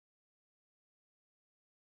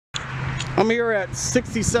I'm here at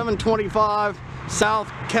 6725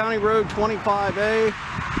 South County Road 25A.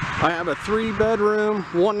 I have a 3-bedroom,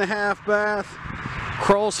 1.5 bath,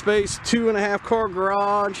 crawl space, 2.5 car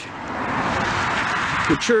garage,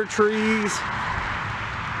 mature trees,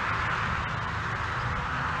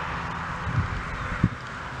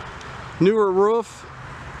 newer roof,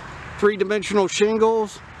 3-dimensional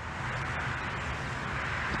shingles,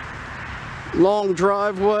 long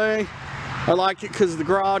driveway. I like it because the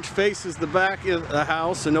garage faces the back of the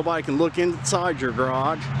house and nobody can look inside your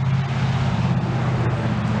garage.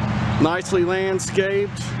 Nicely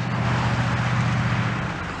landscaped.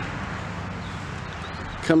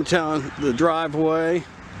 Come down the driveway.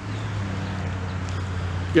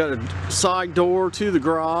 Got a side door to the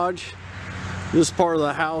garage. This part of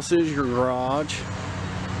the house is your garage.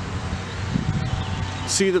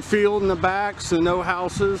 See the field in the back, so no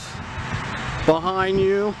houses behind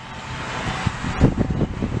you.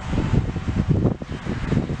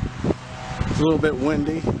 It's a little bit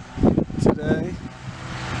windy today.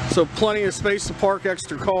 So plenty of space to park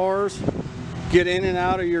extra cars, get in and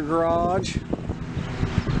out of your garage.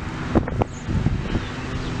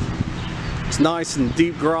 It's nice and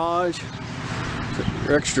deep garage.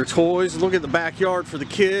 Your extra toys. Look at the backyard for the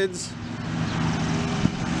kids.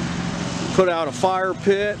 Put out a fire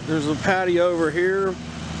pit. There's a patio over here.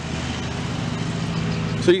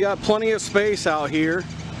 So you got plenty of space out here.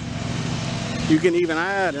 You can even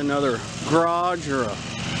add another garage or a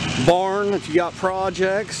barn if you got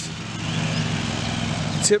projects.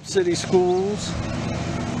 Tipp City schools.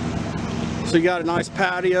 So you got a nice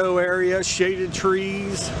patio area, shaded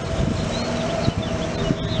trees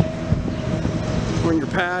on your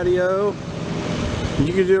patio.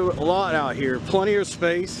 You can do a lot out here. Plenty of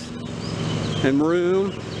space and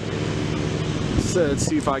room. So let's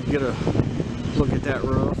see if I can get a look at that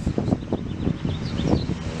roof.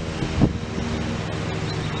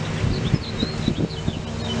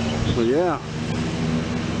 Well, yeah.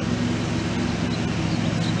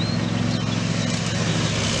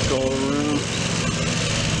 Go around.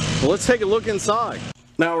 Well, let's take a look inside.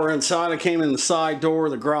 Now we're inside. I came in the side door.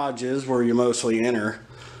 The garage is where you mostly enter.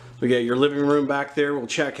 We got your living room back there. We'll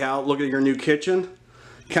check out. Look at your new kitchen.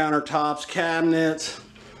 Countertops, cabinets,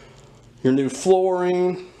 your new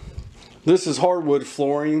flooring. This is hardwood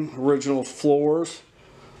flooring, original floors.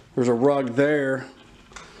 There's a rug there.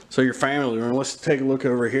 So your family room. Let's take a look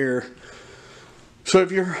over here. So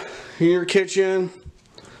if you're in your kitchen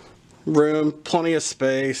room, plenty of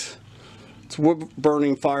space. It's wood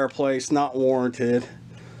burning fireplace, not warranted.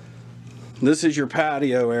 This is your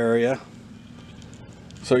patio area.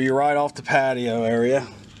 So you're right off the patio area.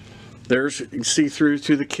 There's, you can see through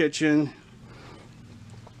to the kitchen.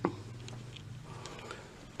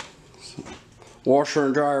 Washer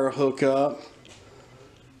and dryer hookup.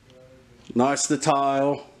 Nice the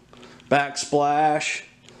tile. Backsplash.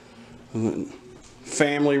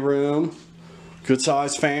 Family room. Good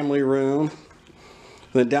sized family room.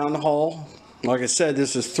 Then down the hall, like I said,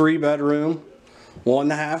 this is 3-bedroom,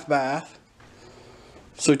 1.5 bath.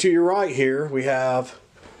 So to your right here, we have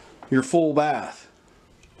your full bath.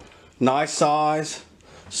 Nice size,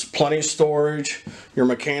 plenty of storage. Your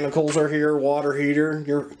mechanicals are here, water heater,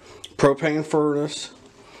 your propane furnace.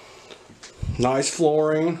 Nice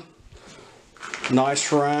flooring,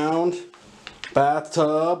 nice round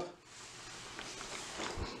bathtub.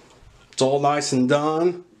 It's all nice and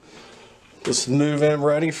done. Just move in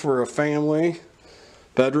ready for a family.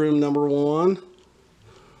 Bedroom number 1.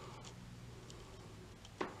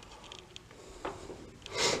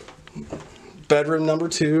 Bedroom number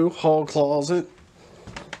 2, hall closet.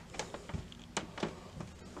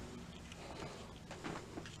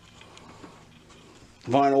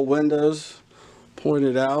 Vinyl windows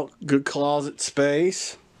pointed out, good closet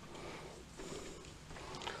space.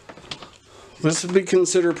 This would be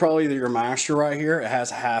considered probably your master right here. It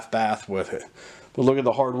has a half bath with it. But look at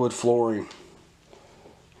the hardwood flooring.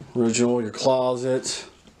 Original, your closets.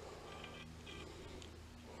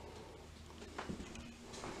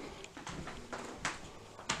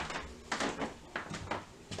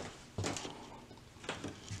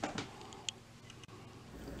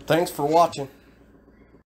 Thanks for watching.